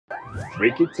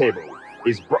Freaky Table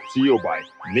is brought to you by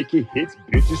Nikki Hits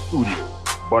Beauty Studio,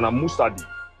 Bonamusadi,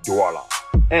 Douala,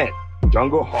 and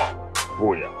Jungle Hawk,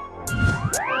 Boya.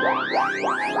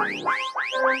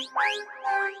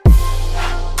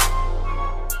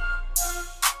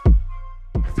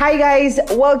 Hi guys,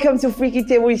 welcome to Freaky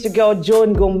Table. It's your girl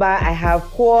Joan Gomba. I have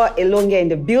Paul Elonge in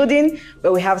the building,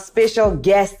 but we have special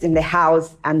guests in the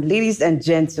house. And ladies and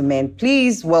gentlemen,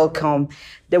 please welcome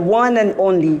the one and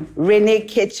only Renee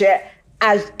Ketcher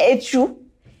as Echu.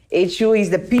 Echu is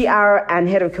the PR and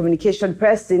head of communication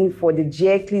person for the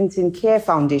Njie Care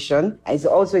Foundation. He's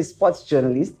also a sports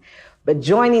journalist. But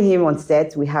joining him on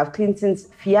set, we have Clinton's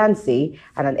fiancée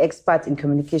and an expert in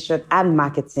communication and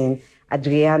marketing,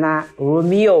 Adriana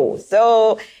Romeo.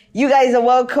 So you guys are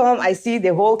welcome. I see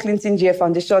the whole Njie Care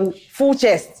Foundation full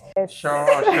chest. Sure.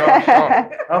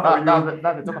 Are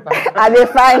they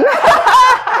fine?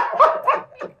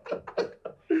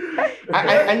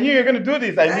 I knew you were going to do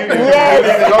this. I knew you were yes.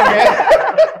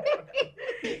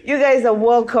 You guys are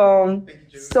welcome.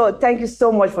 So thank you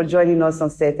so much for joining us on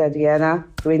set, Adriana.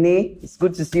 Renee, it's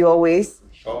good to see you always.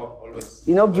 Sure, always.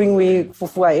 You know, bring me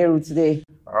fufu and eru today.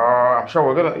 I'm sure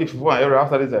we're going to eat fufu and eru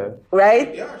after this.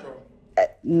 Right? Yeah, sure.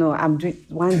 No, I'm doing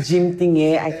one gym thing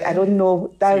here. I don't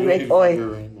know that red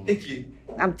oil.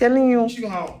 I'm telling you.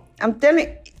 I'm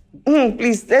telling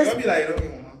please, let's...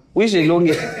 Which is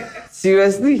longer?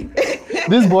 Seriously?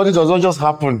 This body does not just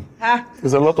happen. Huh?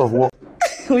 It's a lot of work.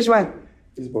 Which one?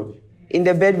 This body. In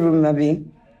the bedroom, maybe.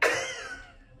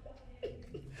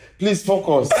 Please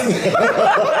focus.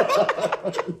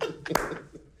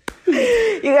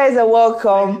 You guys are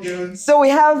welcome. So we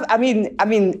have,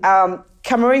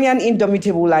 Cameroonian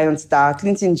indomitable lion star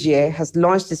Clinton Njie has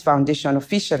launched his foundation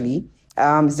officially.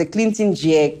 It's the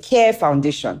Njie Care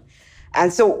Foundation.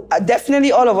 And so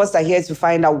definitely all of us are here to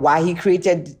find out why he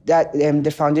created that the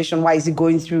foundation. Why is he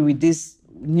going through with this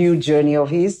new journey of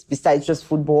his, besides just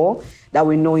football, that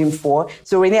we know him for.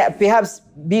 So Renee, perhaps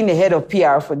being the head of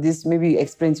PR for this, maybe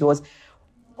explain to us,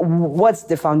 what's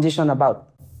the foundation about?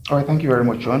 All right, thank you very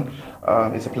much, John.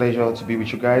 It's a pleasure to be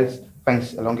with you guys.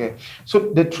 Thanks, Elonge. So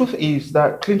the truth is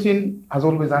that Clinton has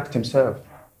always asked himself,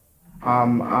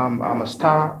 I'm a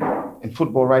star in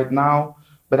football right now,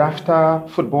 but after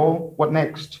football, what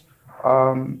next?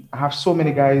 I have so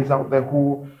many guys out there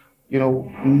who,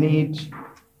 need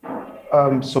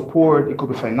support. It could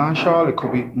be financial, it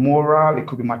could be moral, it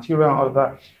could be material, all of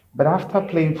that. But after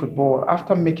playing football,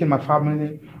 after making my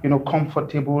family,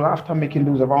 comfortable, after making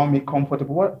those around me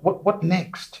comfortable, what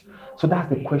next? So that's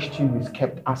the question he's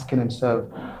kept asking himself.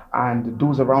 And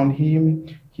those around him,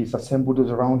 he's assembled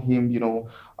those around him,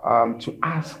 to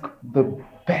ask the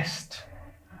best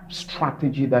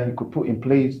strategy that he could put in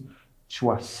place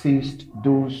to assist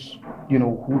those,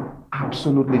 who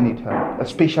absolutely need help,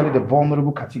 especially the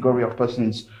vulnerable category of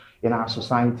persons in our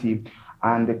society.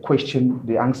 And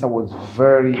the answer was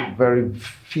very, very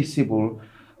feasible.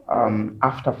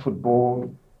 After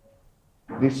football,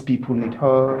 these people need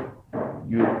help.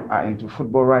 You are into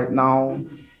football right now.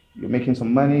 You're making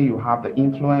some money. You have the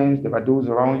influence. There are those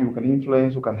around you who can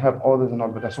influence, who can help others and all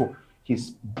that. So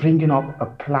he's bringing up a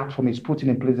platform. He's putting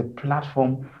in place a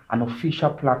platform, an official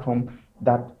platform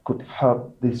that could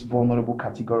help this vulnerable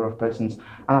category of persons.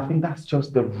 And I think that's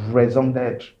just the raison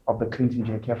d'etre of the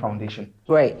Njie Care Foundation.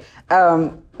 Right.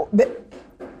 But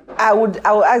I would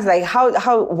ask, like,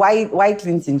 why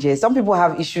Clinton Njie? Some people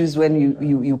have issues when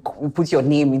you put your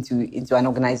name into an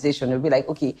organization. They'll be like,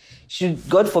 okay, should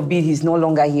God forbid he's no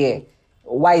longer here,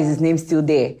 why is his name still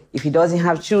there? If he doesn't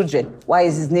have children, why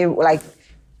is his name like?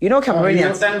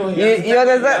 Cameroonians. You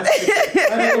understand?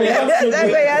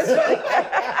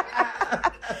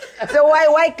 So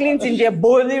why Clinton Njie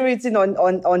boldly written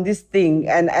on this thing?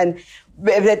 And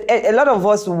a lot of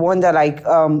us wonder, like,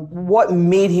 what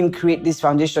made him create this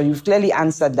foundation? You've clearly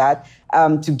answered that.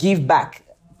 To give back.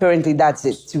 Apparently that's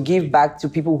it. To give back to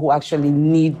people who actually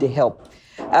need the help.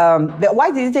 But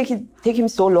why did it take him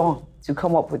so long to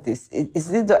come up with this? Is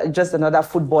it just another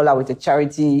footballer with a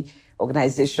charity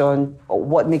organization, or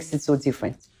what makes it so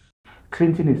different?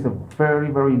 Clinton is a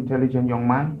very, very intelligent young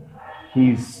man.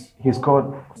 He's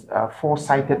got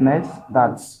foresightedness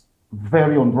that's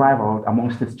very unrivaled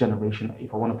amongst this generation,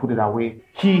 if I want to put it that way.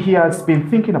 He has been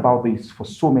thinking about this for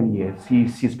so many years.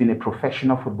 He's been a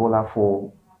professional footballer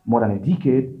for more than a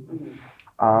decade.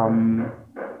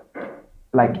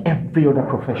 Like every other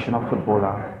professional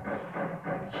footballer,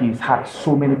 he's had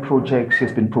so many projects,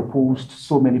 he's been proposed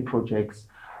so many projects,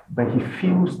 but he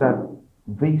feels that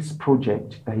this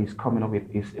project that he's coming up with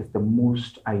is the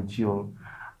most ideal.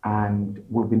 And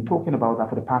we've been talking about that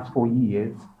for the past 4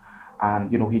 years.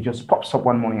 And, he just pops up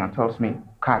one morning and tells me,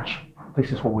 Catch,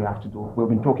 this is what we have to do. We've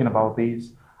been talking about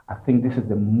this. I think this is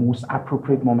the most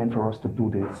appropriate moment for us to do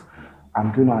this.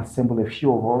 I'm going to assemble a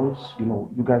few of us. You know,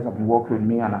 you guys have been working with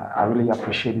me, and I really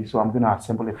appreciate it. So I'm going to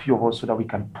assemble a few of us so that we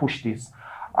can push this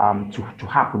to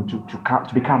happen,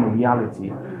 to become a reality.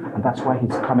 And that's why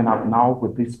he's coming out now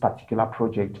with this particular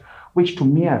project, which to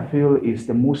me I feel is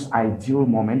the most ideal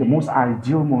moment. The most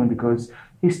ideal moment because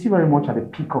he's still very much at the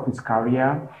peak of his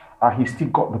career. He's still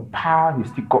got the power,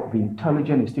 he's still got the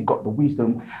intelligence, he's still got the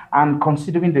wisdom. And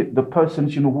considering the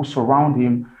persons, you know, who surround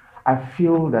him, I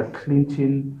feel that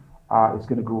Clinton is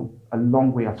going to go a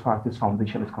long way as far as this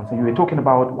foundation is concerned. You were talking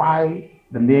about why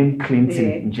the name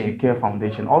Clinton Njie Care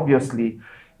Foundation. Obviously,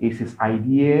 it's his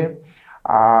idea.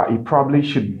 He probably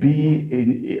should be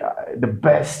in the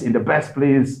best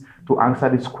place to answer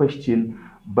this question.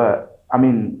 But I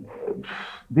mean,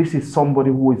 this is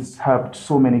somebody who has helped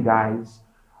so many guys.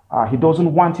 He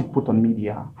doesn't want it put on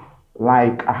media.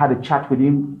 Like, I had a chat with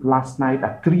him last night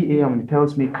at 3 a.m. and he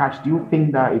tells me, Catch, do you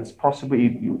think that it's possible,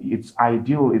 it's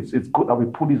ideal, it's good that we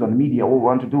put this on media, what we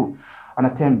want to do? And I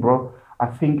tell him, bro, I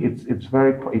think it's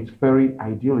very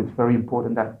ideal, it's very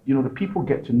important that, you know, the people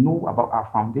get to know about our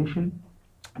foundation,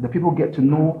 the people get to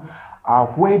know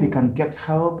where they can get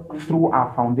help through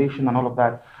our foundation and all of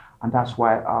that. And that's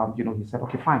why, you know, he said,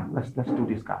 okay, fine, let's do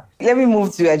this, guys. Let me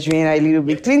move to Adriana a little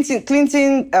bit. The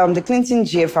Clinton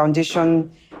Njie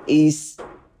Foundation is,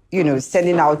 you know,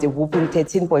 sending out a whopping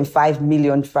 13.5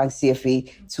 million francs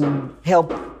CFA to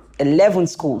help 11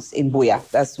 schools in Buea.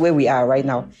 That's where we are right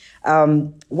now.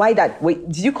 Why that? Wait,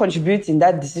 did you contribute in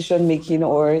that decision making,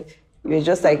 or you're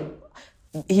just like,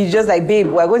 he's just like, babe,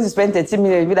 we're going to spend 13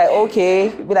 million. Be like, okay.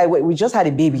 Be like, wait, we just had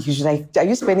a baby. He's just like, are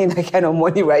you spending that kind of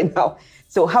money right now?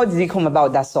 So how did it come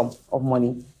about, that sum of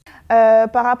money?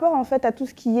 Par rapport en fait à tout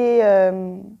ce qui est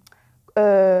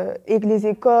les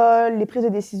écoles, les prises de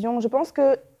décision, je pense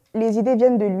que les idées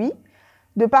viennent de lui,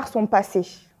 de par son passé.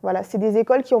 Voilà, c'est des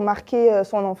écoles qui ont marqué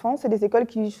son enfance, c'est des écoles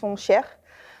qui lui sont chères.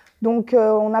 Donc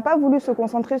on n'a pas voulu se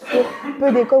concentrer sur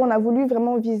peu d'écoles, on a voulu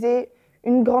vraiment viser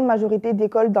une grande majorité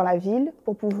d'écoles dans la ville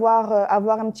pour pouvoir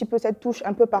avoir un petit peu cette touche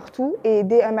un peu partout et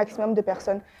aider un maximum de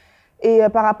personnes. Et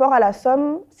par rapport à la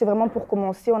somme, c'est vraiment pour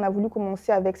commencer. On a voulu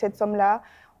commencer avec cette somme-là.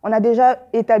 On a déjà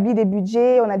établi des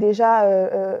budgets,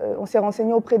 on s'est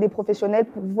renseigné auprès des professionnels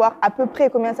pour voir à peu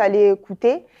près combien ça allait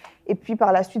coûter. Et puis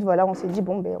par la suite, voilà, on s'est dit,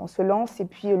 bon, ben, on se lance et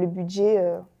puis le budget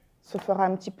se fera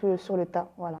un petit peu sur le tas.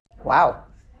 Voilà. Wow,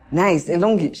 nice. And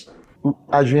Longish.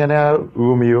 Adriana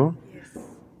Romeo,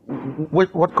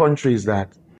 what country is that?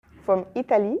 From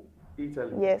Italy.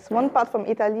 Italy. Yes, one part from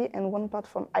Italy and one part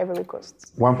from Ivory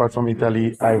Coast. One part from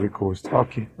Italy, Ivory Coast.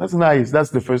 Okay, that's nice.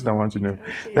 That's the first I want to know.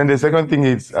 Then the second thing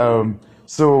is,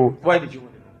 so... Why did you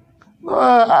want it?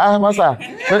 Master,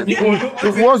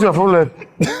 what's your problem?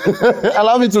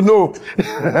 Allow me to know.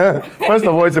 First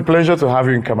of all, it's a pleasure to have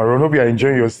you in Cameroon. Hope you are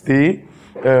enjoying your stay.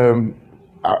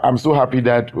 I'm so happy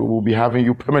that we'll be having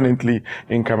you permanently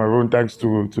in Cameroon, thanks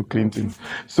to Clinton.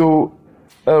 So,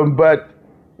 but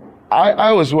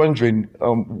I was wondering,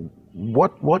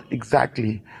 what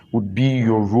exactly would be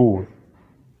your role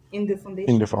in the foundation?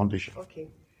 In the foundation. Okay.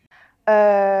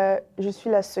 Je suis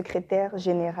la secrétaire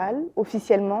générale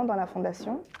officiellement dans la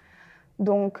fondation.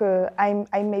 Donc,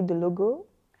 I made the logo,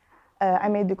 I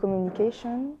made the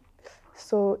communication.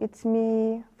 So it's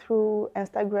me through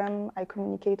Instagram. I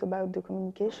communicate about the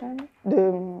communication,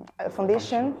 the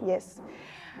foundation. Yes.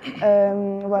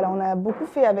 Voilà, on a beaucoup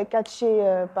fait avec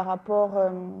Catché par rapport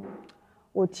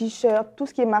aux t-shirts, tout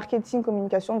ce qui est marketing,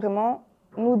 communication. Vraiment,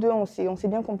 nous deux, on s'est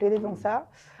bien complétés dans ça.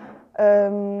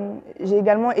 J'ai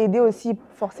également aidé aussi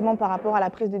forcément par rapport à la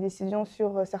prise de décision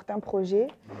sur certains projets.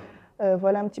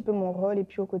 Voilà un petit peu mon rôle. Et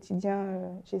puis au quotidien,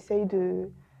 j'essaye de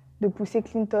pousser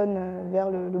Clinton vers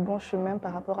le bon chemin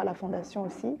par rapport à la fondation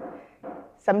aussi.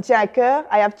 Ça me tient à cœur.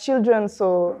 I have children,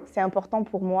 so c'est important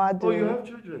pour moi de... Oh, you have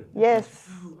children? Yes.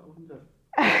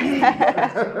 I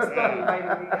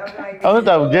don't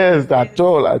have guessed at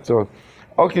all.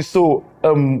 Okay, so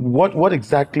what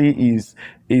exactly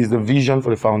is the vision for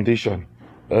the foundation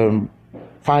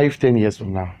 5-10 years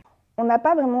from now? On n'a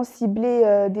pas vraiment ciblé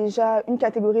déjà une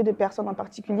catégorie de personnes en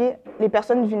particulier. Les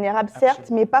personnes vulnérables,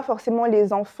 certes, mais pas forcément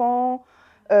les enfants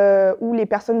ou les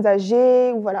personnes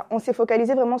âgées. Ou voilà. On s'est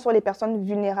focalisé vraiment sur les personnes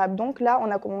vulnérables. Donc là,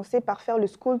 on a commencé par faire le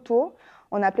school tour.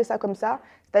 On a appelé ça comme ça.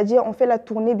 C'est-à-dire, on fait la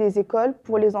tournée des écoles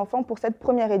pour les enfants pour cette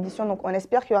première édition. Donc, on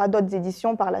espère qu'il y aura d'autres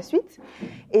éditions par la suite.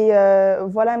 Et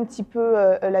voilà un petit peu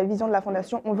la vision de la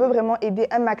Fondation. On veut vraiment aider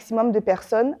un maximum de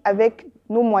personnes avec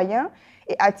nos moyens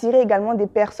et attirer également des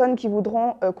personnes qui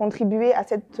voudront contribuer à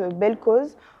cette belle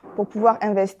cause pour pouvoir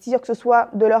investir, que ce soit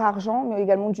de leur argent, mais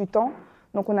également du temps,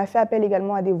 Donc, on a fait appel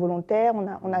également à des volontaires.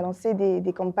 On a lancé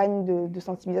des campagnes de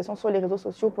sensibilisation sur les réseaux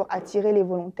sociaux pour attirer les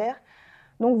volontaires.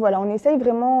 Donc, voilà, on essaye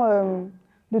vraiment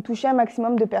de toucher un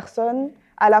maximum de personnes,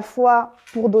 à la fois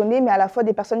pour donner, mais à la fois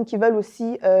des personnes qui veulent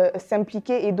aussi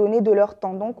s'impliquer et donner de leur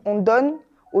temps. Donc, on donne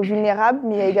aux vulnérables,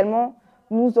 mais il y a également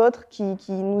nous autres qui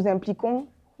nous impliquons,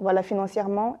 voilà,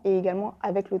 financièrement et également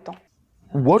avec le temps.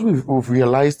 What we've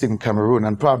realized in Cameroon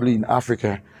and probably in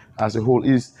Africa as a whole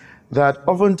is that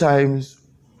oftentimes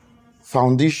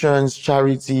foundations,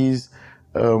 charities,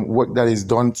 work that is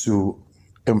done to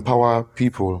empower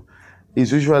people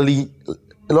is usually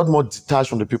a lot more detached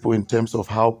from the people in terms of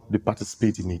how they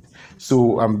participate in it.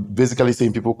 So I'm basically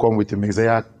saying people come with a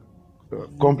Messiah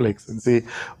complex and say,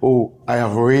 oh, I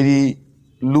have already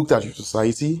looked at your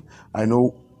society. I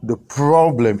know the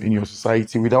problem in your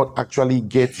society without actually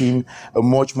getting a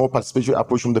much more participatory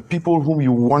approach from the people whom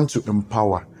you want to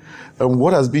empower. And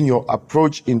what has been your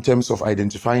approach in terms of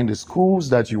identifying the schools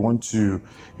that you want to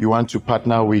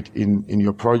partner with in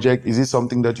your project? Is it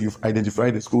something that you've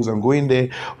identified the schools and going there,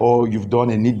 or you've done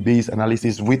a need-based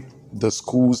analysis with the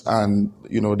schools and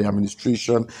the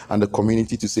administration and the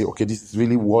community to say, okay, this is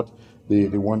really what they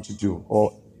want to do?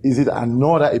 Or is it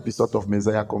another episode of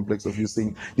Messiah complex of you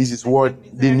saying this is what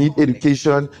they need: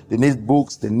 education, they need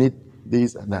books, they need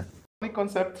this and that? The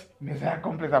concept, Messiah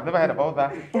complex, I've never heard about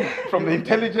that from the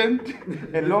intelligent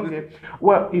Elonge.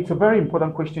 Well, it's a very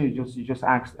important question you just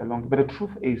asked, Elonge. But the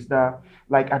truth is that,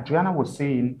 like Adriana was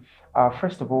saying,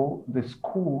 first of all, the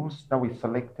schools that we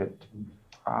selected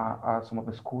are some of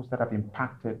the schools that have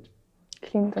impacted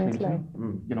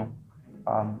Clinton,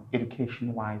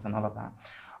 education-wise and all of that.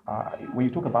 When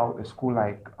you talk about a school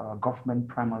like government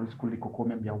primary school,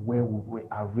 where we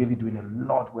are really doing a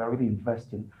lot, we are really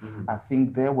investing. I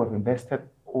think there we've invested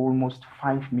almost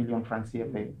 5 million francs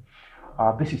CFA.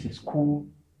 This is a school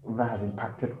that has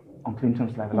impacted on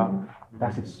Clinton's life a lot.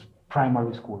 That's his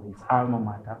primary school, his alma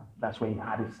mater. That's where he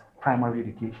had his primary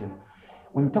education.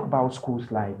 When we talk about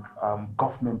schools like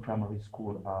government primary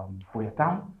school,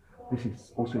 Boyatown, this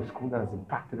is also a school that has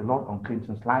impacted a lot on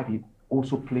Clinton's life. He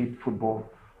also played football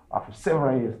for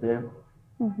several years there.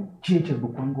 GHS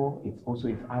Bukwango, it's also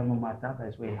his alma mater.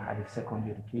 That's where he had his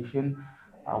secondary education.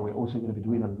 We're also going to be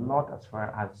doing a lot as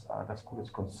far as that school is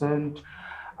concerned.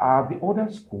 The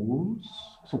other schools,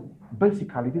 so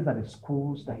basically these are the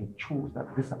schools that he chose,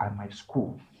 that these are my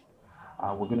schools.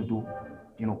 We're going to do,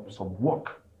 some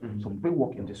work, some big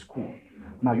work in the school.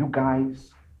 Now you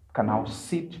guys can now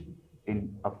sit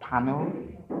in a panel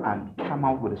and come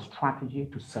out with a strategy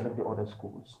to select the other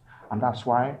schools. And that's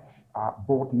why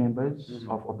board members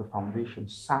of the foundation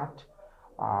sat.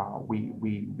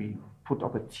 We put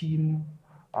up a team.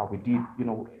 We did,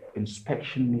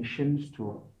 inspection missions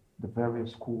to the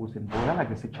various schools in Boya.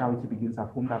 Like I said, charity begins at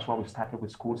home. That's why we started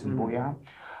with schools in Boya.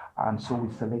 And so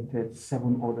we selected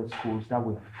 7 other schools that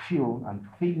we feel and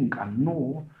think and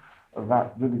know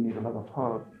that really need a lot of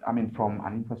help. I mean, from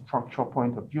an infrastructure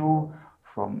point of view,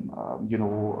 from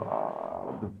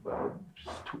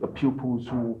the pupils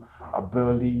who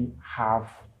barely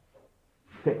have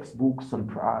textbooks and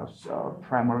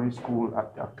primary school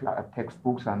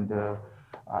textbooks and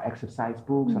exercise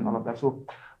books and all of that. So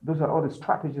those are all the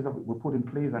strategies that we put in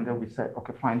place, and then we said,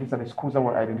 okay, fine, these are the schools that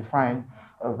we're identifying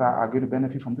that are going to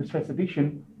benefit from this first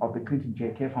edition of the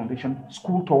Njie Care Foundation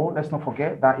school tour. Let's not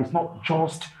forget that it's not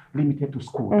just limited to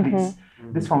school, please.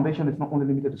 This foundation is not only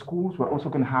limited to schools. We're also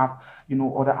going to have,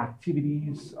 other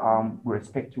activities with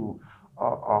respect to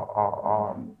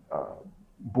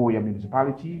Boya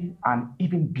municipality and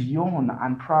even beyond.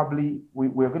 And probably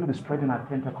we're going to be spreading our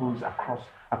tentacles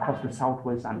across the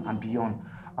Southwest and beyond.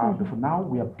 But for now,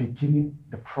 we are beginning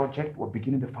the project. We're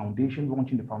beginning the foundation,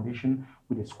 launching the foundation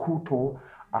with a school tour.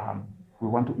 We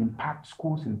want to impact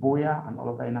schools in Boya and all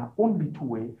of that in our own little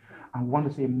way. And we want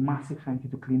to say a massive thank you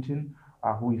to Clinton,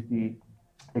 who is the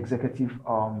executive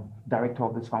director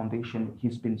of this foundation.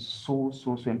 He's been so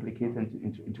implicated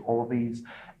into all of these.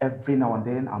 Every now and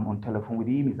then, I'm on telephone with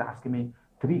him. He's asking me,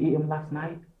 3 a.m. last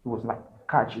night, he was like,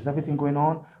 Catch, is everything going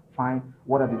on? Fine.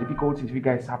 What are the difficulties? If you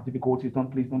guys have difficulties,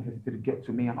 please don't hesitate to get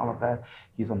to me and all of that.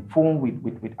 He's on phone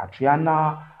with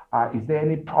Adriana. Is there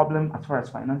any problem as far as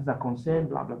finances are concerned?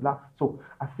 Blah, blah, blah. So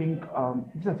I think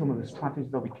these are some of the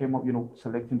strategies that we came up,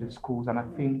 selecting the schools. And I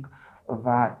think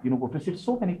that, we've received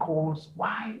so many calls.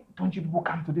 Why don't you people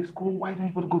come to this school? Why don't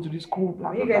you people go to this school?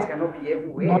 Blah, you blah, guys blah. cannot be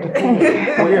everywhere. Not at all.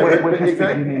 We're just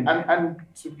Exactly. beginning. And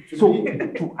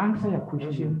To answer your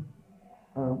question,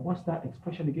 what's that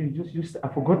expression again? You just I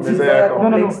forgot. Messiah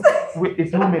complex. No.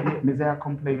 It's no Messiah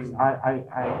complex.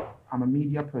 I'm a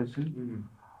media person.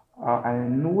 I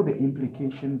know the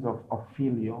implications of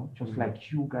failure, just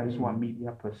like you guys who are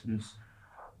media persons.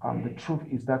 The truth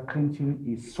is that Clinton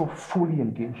is so fully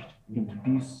engaged into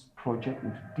this project,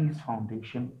 into this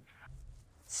foundation.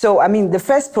 So, I mean, the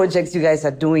first project you guys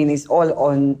are doing is all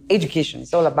on education.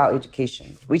 It's all about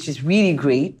education, which is really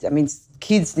great. I mean,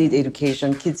 kids need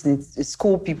education, kids need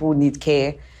school, people need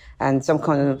care and some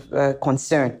kind of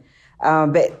concern.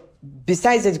 But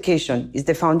besides education, is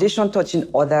the foundation touching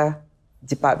other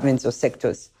departments or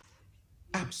sectors?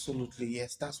 Absolutely,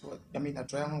 yes. That's what, I mean,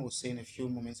 Adriana was saying a few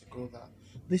moments ago, that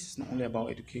this is not only about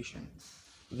education.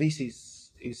 This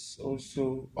is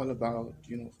also all about,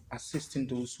 assisting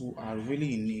those who are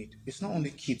really in need. It's not only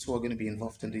kids who are going to be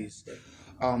involved in this.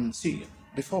 See,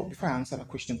 before I answer that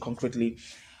question concretely,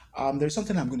 there's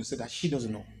something I'm going to say that she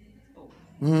doesn't know.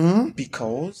 Mm-hmm.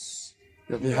 Because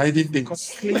You'll be hiding things.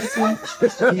 Because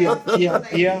Clinton,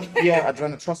 yeah,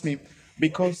 Adriana, trust me.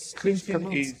 Because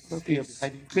Clinton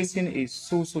is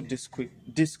so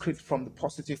discreet from the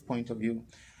positive point of view.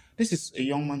 This is a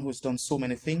young man who has done so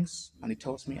many things, and he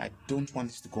tells me, I don't want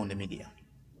this to go on the media.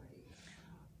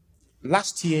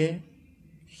 Last year,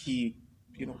 he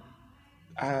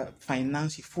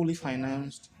fully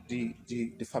financed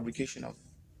the fabrication of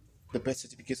the birth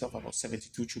certificates of about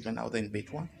 72 children out there in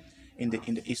Betwa, in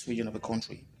the east region of the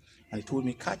country. And he told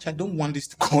me, Catch, I don't want this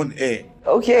to go on air.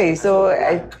 Okay, so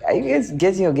are you guys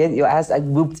getting your ass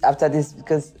whooped after this?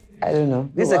 Because, I don't know,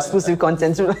 this exclusive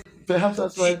content. Perhaps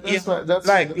that's right. That's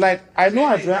like I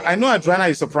know Adriana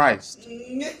is surprised.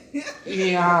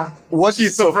 Yeah. What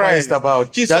she's surprised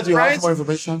about? She's that surprised. You have more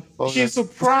information? She's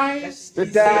surprised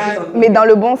that. Mais dans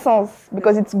le bon sens,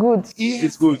 because it's good.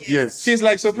 It's good, yes. She's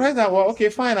like surprised that, well, okay,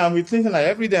 fine, I'm with Clinton like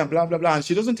every day and blah, blah, blah. And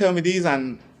she doesn't tell me this,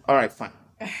 and all right, fine.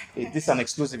 This is an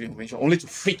exclusive information, only to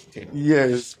freak it.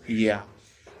 Yes. Yeah.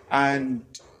 And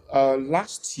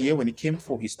last year, when he came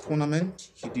for his tournament,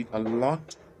 he did a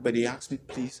lot, but he asked me,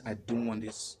 please, I don't want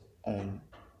this on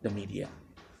the media.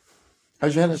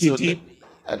 Adriana, He did.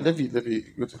 let me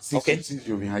go to since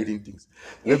you've been hiding things.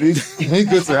 Yeah. Let me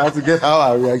go to how to get how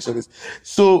our reaction is.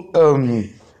 So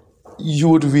you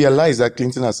would realize that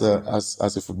Clinton as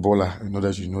a footballer, I know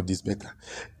that you know this better,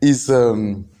 is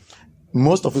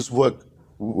most of his work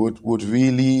would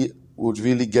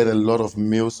really get a lot of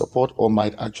male support, or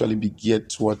might actually be geared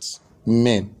towards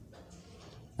men,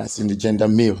 as in the gender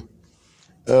male.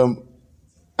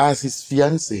 As his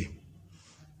fiancée,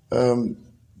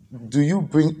 do you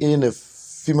bring in a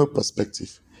female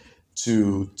perspective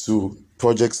to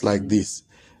projects like this?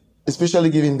 Especially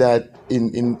given that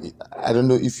in I don't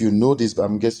know if you know this, but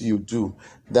I'm guessing you do,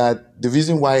 that the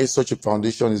reason why such a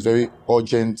foundation is very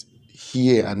urgent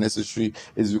here and necessary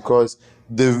is because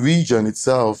the region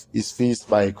itself is faced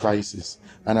by a crisis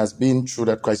and has been through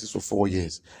that crisis for 4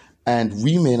 years. And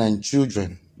women and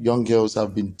children, young girls,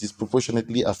 have been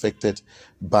disproportionately affected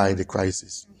by the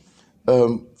crisis.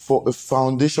 For a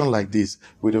foundation like this,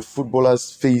 with a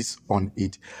footballer's face on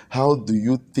it, how do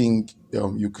you think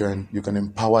you can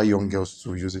empower young girls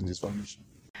to using this foundation?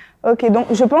 Ok,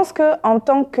 donc je pense qu'en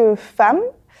tant que femme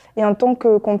et en tant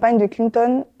que compagne de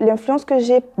Clinton, l'influence que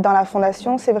j'ai dans la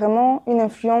fondation, c'est vraiment une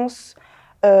influence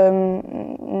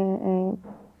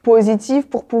positive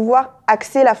pour pouvoir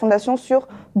axer la fondation sur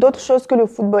d'autres choses que le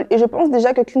football. Et je pense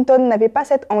déjà que Clinton n'avait pas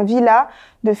cette envie-là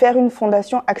de faire une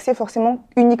fondation axée forcément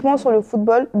uniquement sur le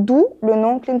football, d'où le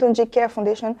nom Njie Care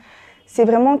Foundation. C'est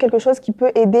vraiment quelque chose qui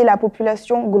peut aider la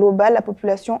population globale, la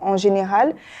population en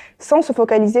général, sans se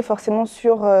focaliser forcément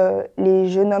sur les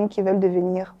jeunes hommes qui veulent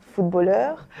devenir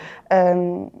footballeurs.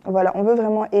 Voilà, on veut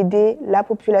vraiment aider la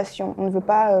population. On ne veut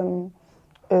pas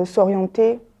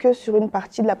s'orienter que sur une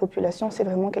partie de la population, c'est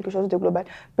vraiment quelque chose de global.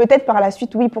 Peut-être par la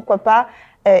suite, oui, pourquoi pas,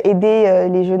 aider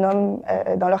les jeunes hommes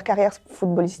dans leur carrière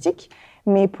footballistique,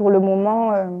 mais pour le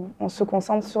moment, on se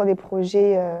concentre sur des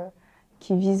projets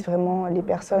qui visent vraiment les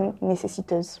personnes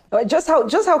nécessiteuses. Just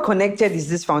how connected is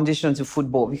this foundation to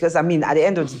football? Because, I mean, at the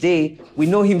end of the day, we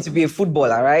know him to be a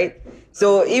footballer, right?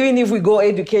 So even if we go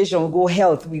education, we go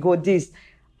health, we go this,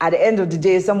 at the end of the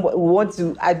day,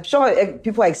 I'm sure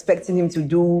people are expecting him to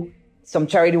do some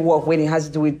charity work when it has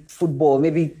to do with football,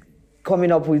 maybe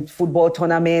coming up with football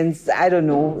tournaments, I don't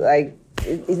know, like,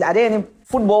 are there any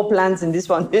football plans in this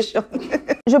foundation?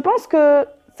 Je pense que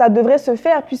ça devrait se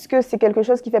faire puisque c'est quelque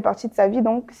chose qui fait partie de sa vie,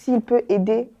 donc s'il peut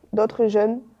aider d'autres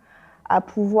jeunes à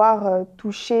pouvoir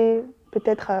toucher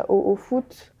peut-être au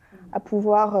foot, à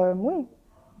pouvoir, oui,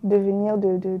 devenir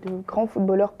de grands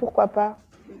footballeurs, pourquoi pas?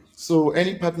 So,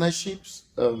 any partnerships?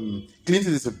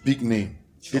 Clinton is a big name.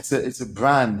 It's a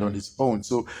brand on its own.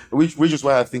 So, which is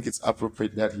why I think it's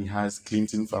appropriate that he has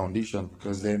Clinton Foundation,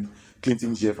 because then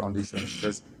Njie Foundation,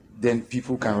 because then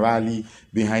people can rally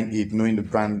behind it, knowing the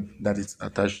brand that is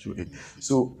attached to it.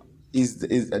 So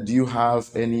do you have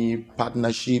any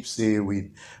partnerships, say,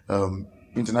 with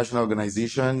international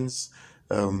organizations,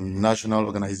 national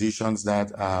organizations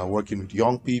that are working with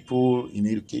young people in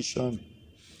education?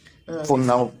 For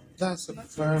now, that's a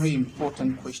very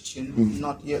important question.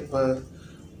 Not yet, but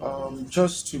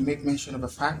just to make mention of the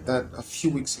fact that a few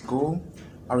weeks ago,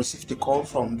 I received a call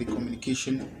from the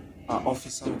communication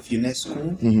officer of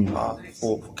UNESCO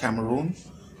for Cameroon,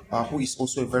 who is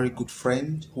also a very good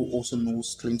friend, who also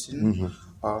knows Clinton.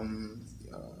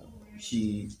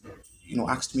 He,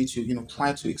 asked me to,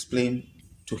 try to explain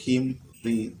to him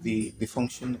the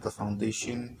function of the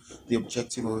foundation, the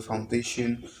objective of the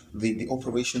foundation, the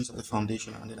operations of the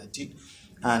foundation, and then I did.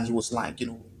 And he was like,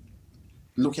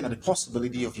 looking at the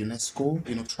possibility of UNESCO,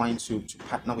 trying to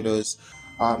partner with us.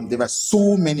 There are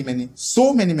so many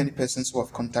persons who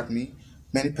have contacted me,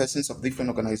 many persons of different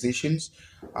organizations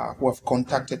who have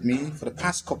contacted me for the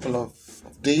past couple of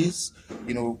days,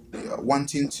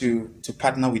 wanting to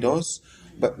partner with us.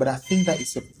 But I think that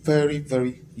it's a very,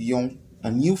 very young,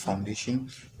 a new foundation.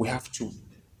 We have to,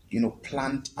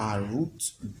 plant our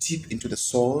roots deep into the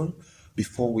soil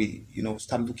before we,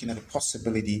 start looking at the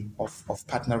possibility of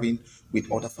partnering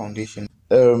with other foundations.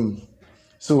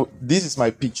 So this is my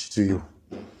pitch to you,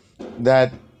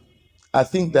 that I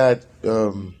think that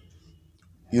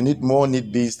you need more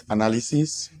need-based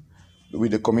analysis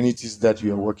with the communities that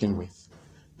you are working with,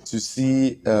 to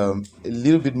see a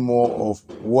little bit more of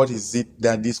what is it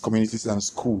that these communities and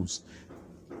schools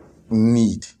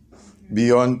need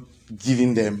beyond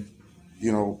giving them,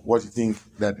 what you think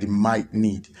that they might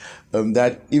need.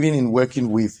 That even in working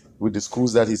with the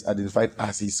schools that is identified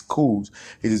as his schools,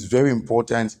 it is very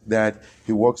important that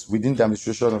he works within the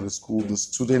administration of the school, the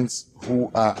students who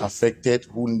are affected,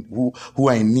 who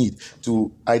are in need,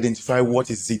 to identify what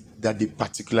is it that they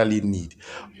particularly need.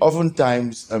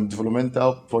 Oftentimes,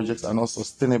 developmental projects are not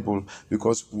sustainable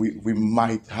because we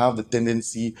might have the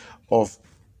tendency of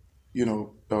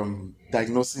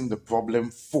diagnosing the problem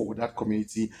for that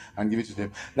community and give it to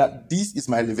them. Now, this is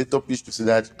my elevator pitch to say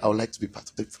that I would like to be part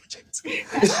of the project.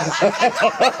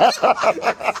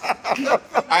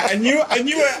 I knew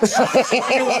it was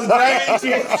driving to.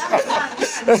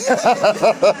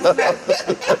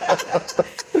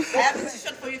 I have a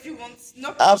t-shirt for you if you want.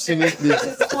 No, absolutely. There's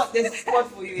a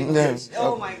spot for you. Yeah.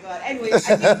 Oh my God. Anyway, I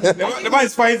think The man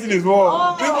is fighting as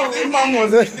well. This man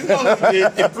was a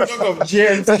product of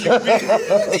GNT.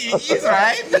 He's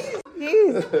right.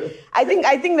 I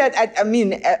think that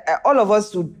all of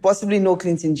us would possibly know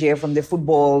Clinton Njie from the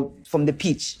football, from the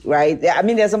pitch, right? I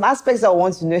mean, there's some aspects I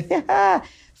want to know.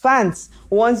 Fans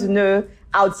want to know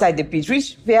outside the pitch,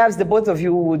 which perhaps the both of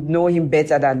you would know him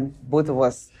better than both of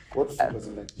us. What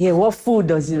food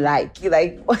does he like?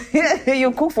 Yeah, what food does he like?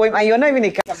 You cook for him, and you're not even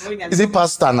a Cameroonian. Is it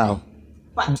pasta now?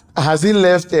 Has he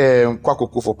left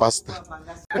Kwakoko for pasta?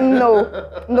 Non.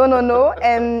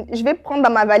 Je vais prendre dans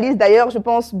ma valise d'ailleurs, je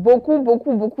pense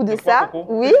beaucoup de ça.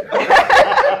 Oui.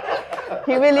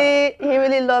 He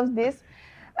really loves this.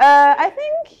 I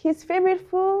think his favorite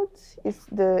food is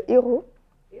the hero.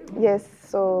 Yes,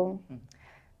 so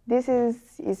this is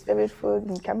his favorite food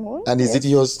in Cameroon. And is it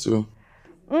yours too?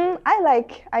 I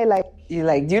like. You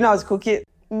like? Do you know how to cook it?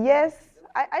 Yes,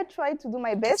 I try to do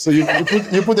my best. So you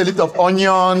put a little of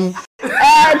onion.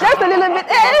 Just a little bit.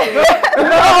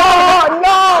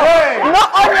 No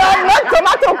onion, no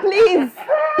tomato, please.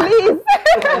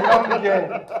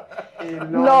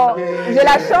 Non, j'ai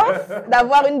la chance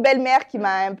d'avoir une belle-mère qui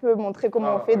m'a un peu montré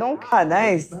comment on fait donc. Ah,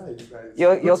 nice.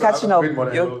 You're catching up.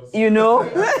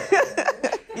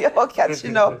 You're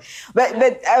catching up.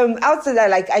 But outside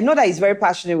that, I know that he's very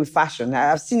passionate with fashion.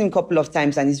 I've seen him a couple of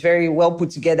times, and he's very well put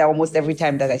together almost every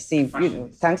time that I see him.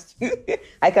 Thanks to you.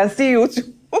 I can see you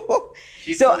too.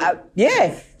 So,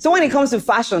 So when it comes to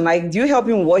fashion, do you help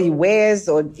him with what he wears,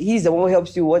 or he's the one who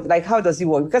helps you? How does he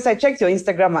work? Because I checked your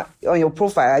Instagram on your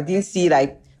profile. I didn't see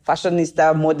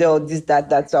fashionista, model, this,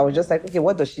 that. So I was just like, okay,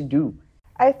 what does she do?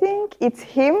 I think it's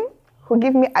him who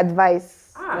gives me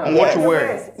advice. What you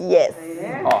wear? Yes.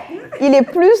 Oh. Il est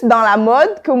plus dans la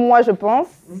mode que moi, je pense.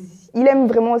 Il aime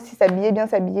vraiment aussi bien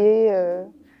s'habiller,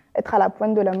 être à la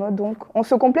pointe de la mode. Donc, on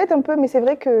se complète un peu, mais c'est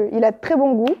vrai qu'il a très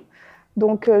bon goût.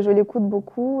 Donc, je l'écoute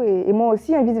beaucoup. Et moi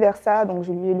aussi, et vice-versa. Donc,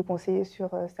 je lui ai conseillé sur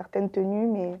certaines tenues.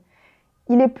 Mais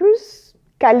il est plus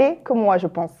calé que moi, je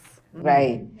pense.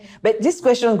 Right. But this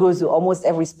question goes to almost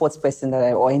every sports person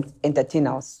or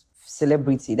entertainer,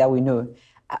 celebrity that we know.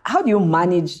 How do you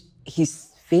manage his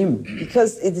fame?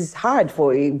 Because it is hard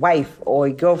for a wife or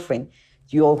a girlfriend.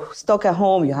 You're stuck at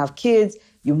home, you have kids,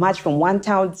 you march from one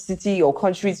town, city, or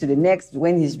country to the next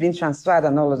when he's been transferred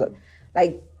and all of that.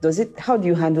 Like, how do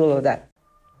you handle all of that?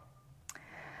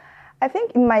 I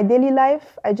think in my daily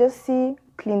life, I just see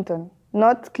Clinton,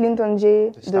 not Clinton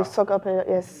Njie, the soccer player,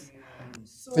 yes.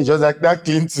 It's just like that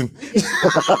Clinton.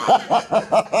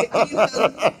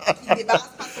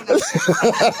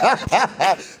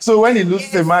 So when he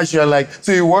loses the match, you're like,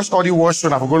 so you watched all the wash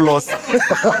and I've got lost.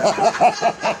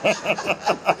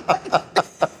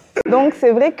 Donc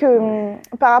c'est vrai que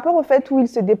par rapport au fait où il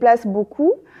se déplace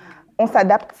beaucoup, on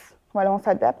s'adapte. Voilà, on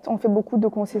s'adapte, on fait beaucoup de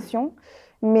concessions.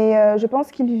 Mais je pense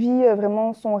qu'il vit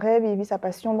vraiment son rêve et il vit sa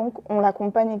passion, donc on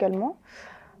l'accompagne également.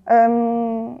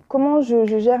 Comment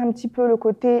je gère un petit peu le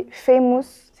côté famous,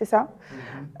 c'est ça?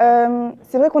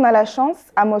 C'est vrai qu'on a la chance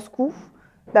à Moscou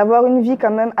d'avoir une vie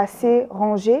quand même assez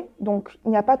rangée, donc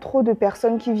il n'y a pas trop de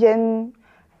personnes qui viennent,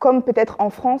 comme peut-être en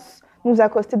France, nous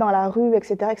accoster dans la rue,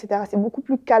 etc. etc. C'est beaucoup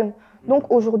plus calme. Donc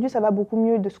aujourd'hui, ça va beaucoup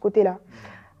mieux de ce côté-là.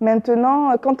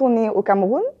 Maintenant, quand on est au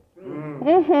Cameroun,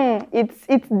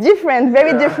 it's different,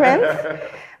 very different.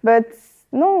 But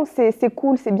non, c'est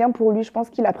cool, c'est bien pour lui. Je pense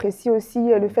qu'il apprécie aussi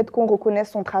le fait qu'on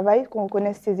reconnaisse son travail, qu'on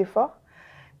reconnaisse ses efforts.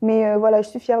 Mais voilà, je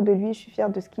suis fière de lui, je suis fière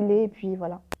de ce qu'il est, et puis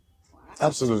voilà.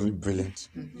 Absolutely brilliant.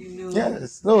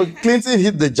 Yes. No, Clinton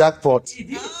hit the jackpot.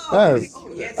 Yes.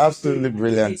 Absolutely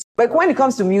brilliant. But when it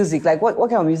comes to music, like what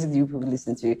kind of music do you people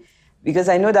listen to? Because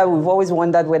I know that we've always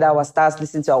wondered whether our stars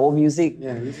listen to our own music.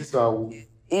 Yeah, this is our...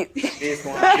 This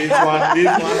one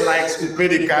likes Coupé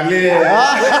Décalé.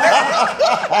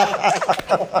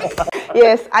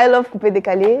 Yes, I love Coupé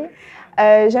Décalé.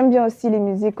 J'aime bien aussi les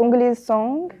musiques congolaises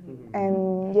song.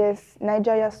 And yes,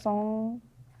 Nigeria song.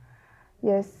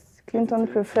 Yes, Clinton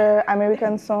prefer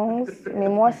American songs. Mais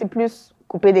moi, c'est plus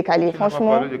Coupé Décalé,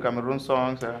 franchement. On va parler de Cameroon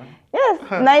songs. Yes,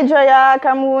 Nigeria,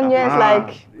 Cameroon, yes,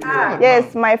 like,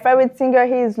 yes, my favorite singer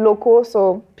here is Loco,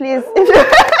 so please, if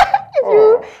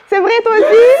you, c'est vrai toi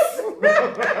aussi?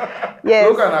 Yes.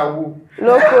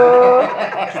 Loco,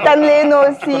 Stanley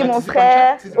aussi, mon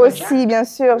frère, aussi, bien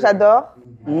sûr, j'adore.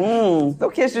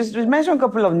 Okay, just mention a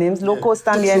couple of names, Loco,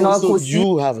 Stanley, and So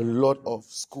you have a lot of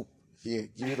scoop here.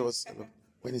 Give it us.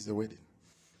 When is the wedding?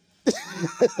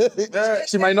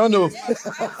 She might not know.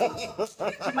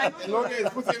 Logan is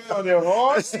putting me on the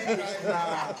horse.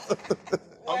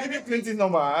 I'll give you Clinton's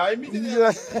number. I immediately.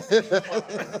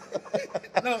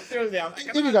 No, seriously.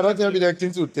 If you cannot tell me, then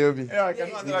Clinton will tell me. Yeah, I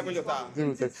cannot tell you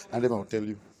that. And then I'll tell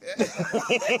you.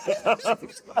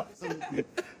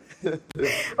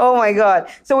 Oh my God.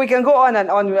 So we can go on and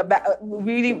on.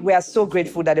 Really, we are so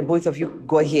grateful that the both of you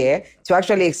got here to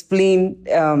actually explain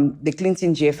the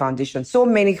Njie Foundation. So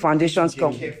many foundations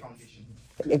come. Care Foundation.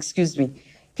 Excuse me.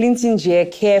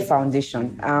 Njie Care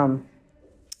Foundation.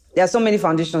 There are so many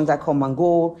foundations that come and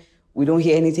go. We don't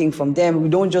hear anything from them. We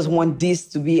don't just want this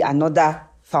to be another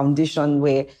foundation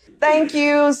where... Thank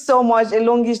you so much,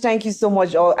 Elongish. Thank you so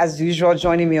much, all, as usual,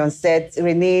 joining me on set.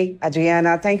 Renee,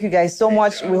 Adriana, thank you guys so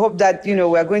much. We hope that,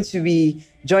 we're going to be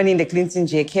joining the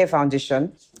Njie Care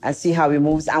Foundation and see how it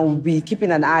moves. And we'll be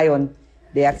keeping an eye on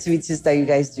the activities that you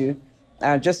guys do,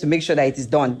 just to make sure that it is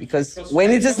done. Because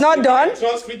when it is not done,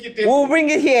 we'll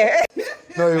bring it here.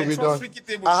 No, it will be done.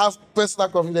 I have personal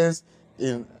confidence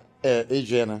in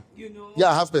Adriana.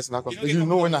 Yeah, I have personal confidence. You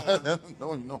know when I...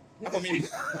 No.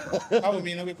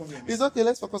 It's okay,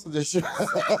 let's focus on the show.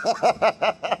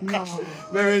 No.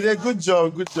 Baby, good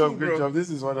job. This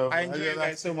is one of... I enjoy you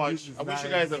guys so much. I wish you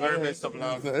guys the very best of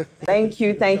luck. Thank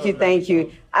you.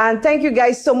 And thank you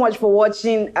guys so much for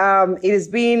watching. It has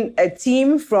been a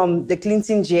team from the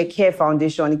Njie Care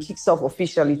Foundation. It kicks off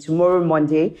officially tomorrow,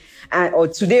 Monday, or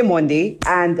today, Monday.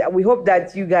 And we hope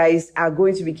that you guys are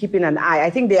going to be keeping an eye. I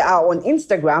think they are on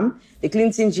Instagram, the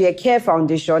Njie Care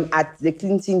Foundation, at the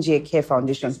Njie Care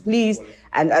Foundation, please.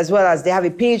 And as well as they have a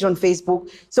page on Facebook.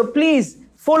 So please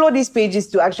follow these pages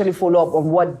to actually follow up on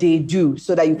what they do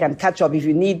so that you can catch up if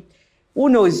you need. Who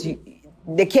knows?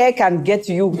 The care can get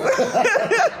to you.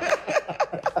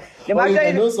 Or you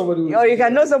can know somebody. Or you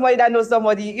can know somebody that knows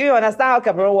somebody. You understand how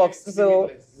Cameroon works. So,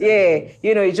 yeah,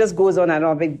 it just goes on and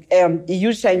on. But a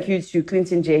huge thank you to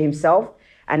Clinton Njie himself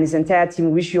and his entire team.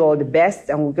 We wish you all the best,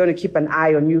 and we're going to keep an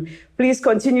eye on you. Please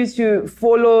continue to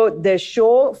follow the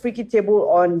show, Freaky Table,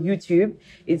 on YouTube.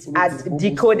 It's at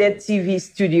Decoded TV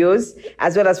Studios,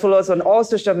 as well as follow us on all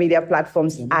social media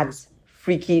platforms at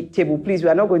Freaky Table. Please, we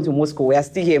are not going to Moscow. We are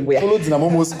still here. Follow Dynamo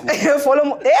Moscow.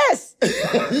 Yes.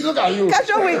 Look at you. Catch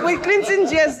up with Clinton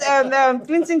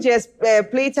Njie's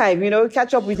playtime.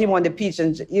 Catch up with him on the pitch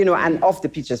and and off the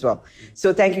pitch as well.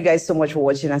 So thank you guys so much for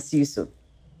watching, and see you soon.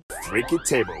 Freaky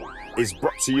Table is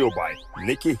brought to you by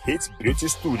Nikki Hits Beauty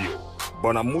Studio,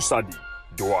 Bonamusadi,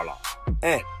 Douala.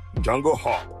 and Jungle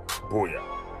Hawk. Booyah.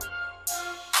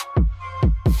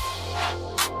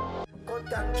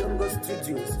 Contact Jungle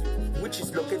Studios, which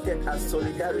is located at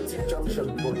Solidarity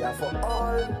Junction, Boya, for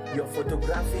all your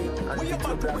photography and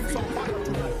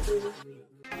videography.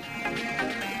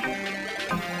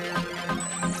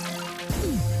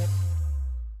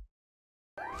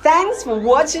 Thanks for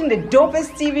watching the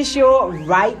dopest TV show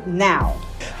right now.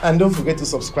 And don't forget to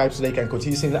subscribe so that you can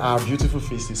continue seeing our beautiful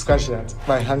faces. Scratch that,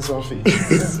 my handsome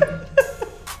face.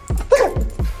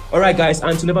 Alright guys,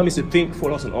 and to never miss a thing,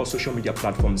 follow us on all social media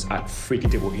platforms at Freaky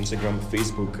Table, Instagram,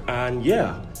 Facebook, and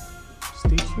yeah,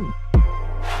 stay tuned.